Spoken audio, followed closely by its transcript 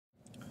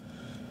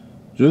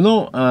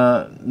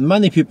So,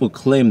 many people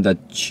claim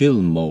that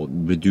chill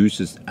mode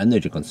reduces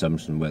energy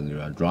consumption when you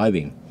are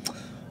driving.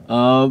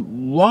 Does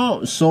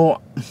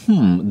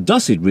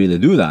it really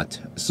do that?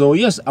 So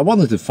yes, I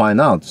wanted to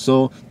find out.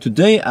 So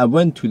today I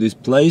went to this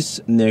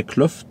place near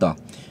Kløfta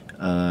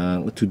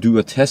to do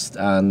a test,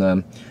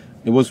 and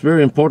it was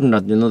very important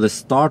that the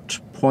start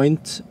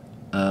point,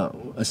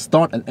 a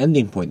start and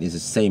ending point is the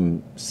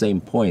same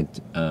point.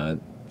 So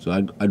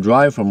I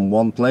drive from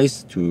one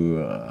place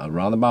to a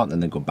roundabout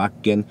and then go back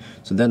again.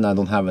 So then I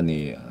don't have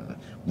any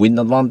wind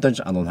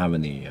advantage. I don't have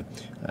any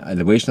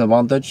elevation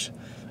advantage.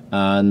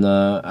 And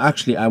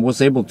actually I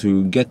was able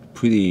to get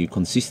pretty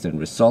consistent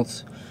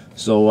results.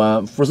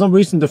 So for some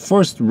reason the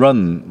first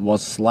run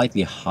was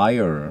slightly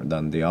higher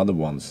than the other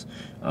ones.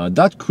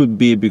 That could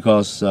be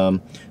because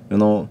it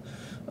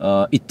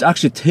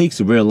actually takes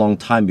a very long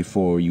time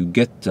before you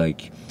get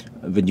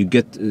when you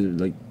get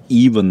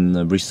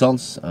even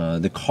results.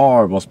 The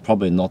car was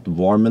probably not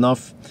warm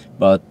enough,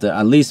 but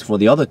at least for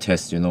the other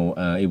tests,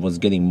 it was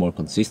getting more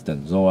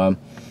consistent. So I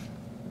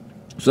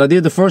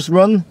did the first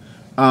run,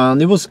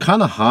 and it was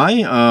kind of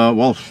high.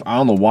 Well, I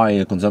don't know why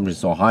the consumption is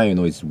so high.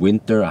 It's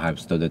winter. I have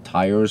studded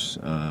tires,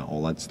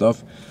 all that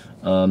stuff.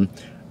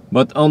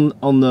 But on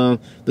the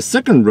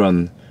second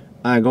run,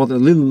 I got a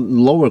little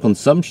lower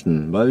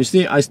consumption. But you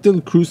see, I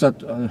still cruise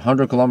at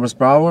 100 kilometers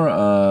per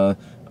hour.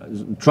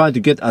 Try to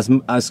get as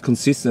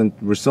consistent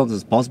results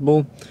as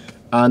possible.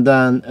 And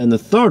then in the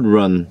third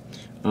run,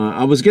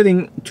 I was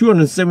getting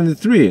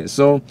 273.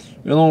 So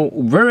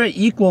very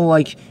equal.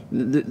 Like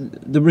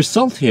the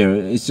result here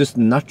is just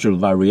natural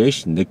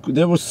variation.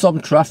 There was some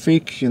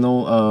traffic,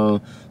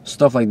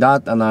 stuff like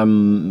that,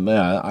 and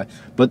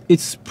but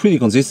it's pretty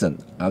consistent,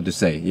 I have to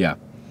say. Yeah.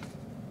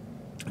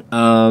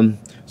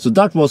 So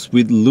that was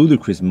with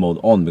ludicrous mode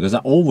on, because I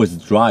always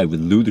drive with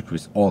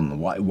ludicrous on.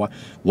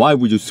 Why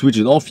would you switch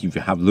it off if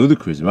you have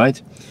ludicrous,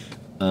 right?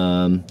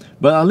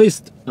 But at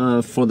least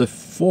for the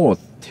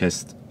fourth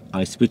test,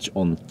 I switched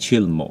on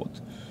chill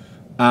mode,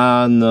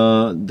 and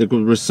the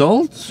good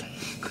result,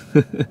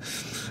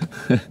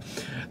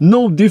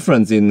 no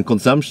difference in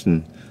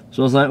consumption.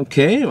 So I was like,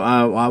 okay,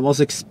 I was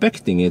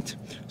expecting it.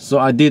 So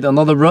I did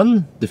another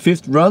run, the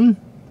fifth run.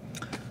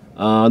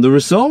 The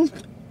result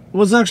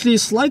was actually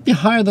slightly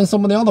higher than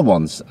some of the other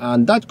ones,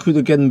 and that could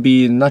again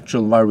be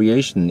natural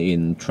variation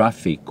in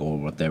traffic or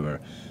whatever.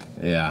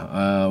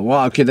 Yeah.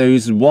 Well, okay, there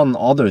is one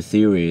other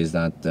theory, is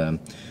that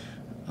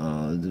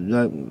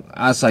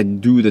as I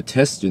do the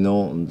test,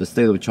 the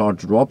state of charge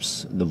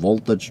drops, the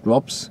voltage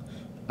drops,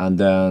 and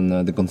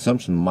then the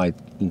consumption might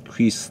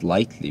increase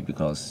slightly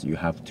because you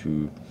have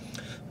to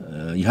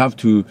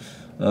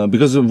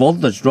because the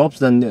voltage drops,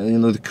 then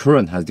the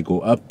current has to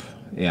go up.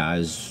 Yeah,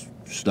 it's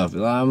stuff.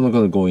 I'm not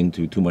going to go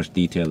into too much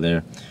detail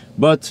there,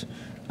 but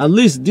at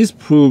least this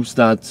proves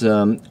that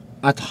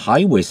at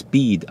highway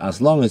speed, as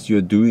long as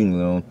you're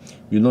doing,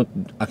 you're not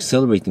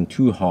accelerating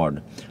too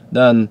hard,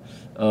 then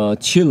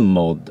chill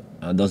mode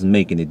doesn't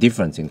make any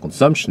difference in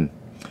consumption.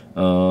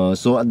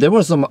 So there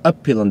was some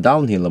uphill and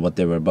downhill or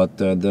whatever, but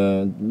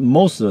the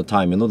most of the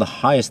time, the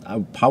highest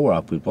power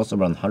output was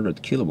around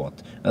 100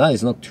 kilowatt, and that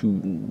is not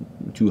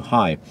too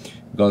high,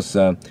 because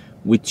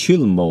with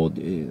chill mode,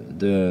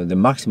 the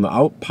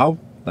maximum power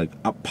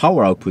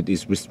output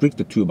is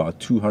restricted to about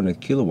 200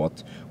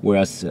 kilowatt,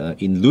 whereas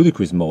in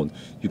ludicrous mode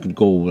you could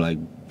go like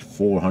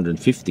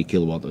 450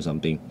 kilowatt or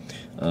something.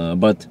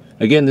 But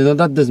again,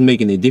 that doesn't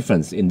make any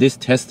difference in this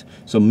test.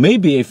 So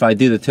maybe if I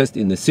did a test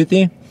in the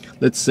city,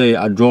 let's say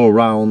I draw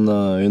around,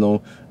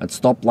 at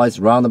stoplights,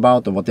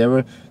 roundabout, or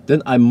whatever,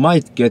 then I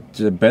might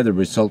get a better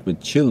result with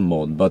chill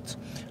mode. But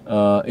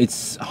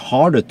it's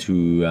harder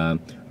to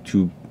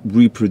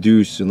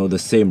reproduce the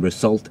same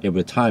result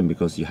every time,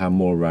 because you have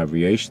more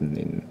variation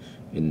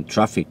in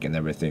traffic and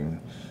everything.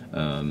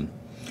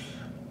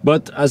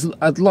 But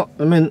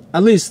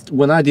at least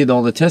when I did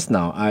all the tests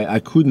now, I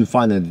couldn't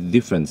find a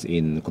difference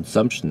in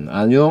consumption.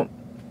 And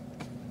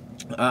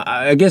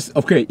I guess,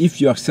 okay,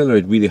 if you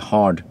accelerate really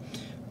hard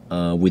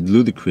with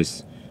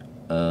ludicrous,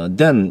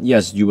 then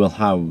yes, you will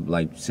have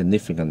like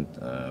significant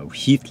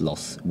heat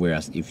loss,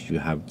 whereas if you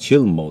have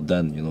chill mode,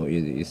 then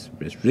it is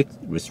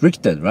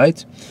restricted,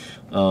 right?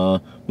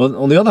 But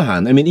on the other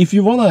hand, if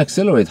you want to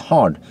accelerate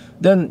hard,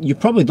 then you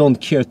probably don't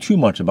care too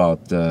much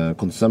about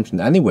consumption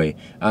anyway.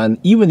 And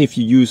even if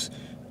you use,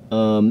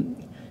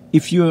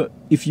 if you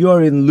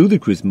are in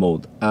ludicrous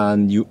mode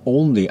and you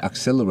only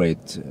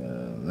accelerate,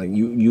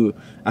 you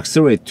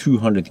accelerate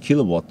 200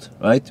 kilowatt,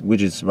 right,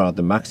 which is around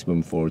the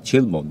maximum for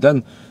chill mode,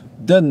 then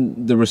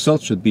the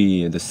result should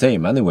be the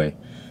same anyway.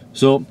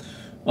 So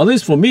at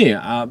least for me,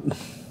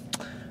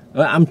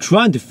 I'm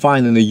trying to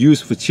find a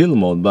use for chill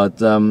mode,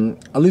 but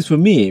at least for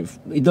me,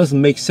 it doesn't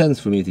make sense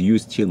for me to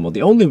use chill mode.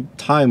 The only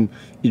time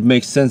it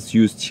makes sense to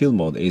use chill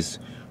mode is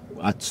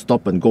at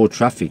stop and go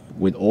traffic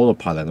with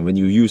autopilot, when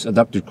you use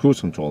adaptive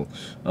cruise control.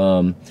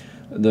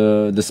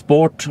 The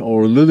sport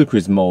or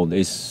ludicrous mode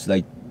is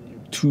like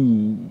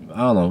too,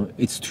 I don't know,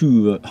 it's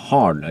too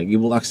hard. Like it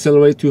will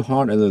accelerate too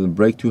hard and then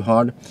brake too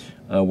hard,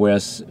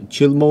 whereas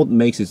chill mode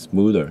makes it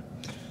smoother.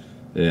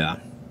 Yeah.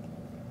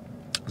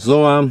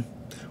 So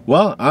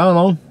well, I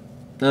don't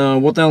know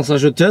what else I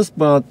should test,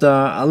 but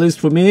at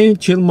least for me,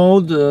 chill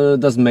mode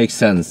doesn't make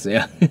sense.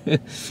 Yeah.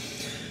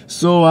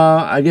 So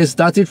I guess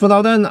that's it for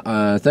now then.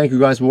 Thank you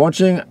guys for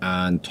watching,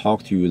 and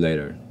talk to you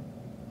later.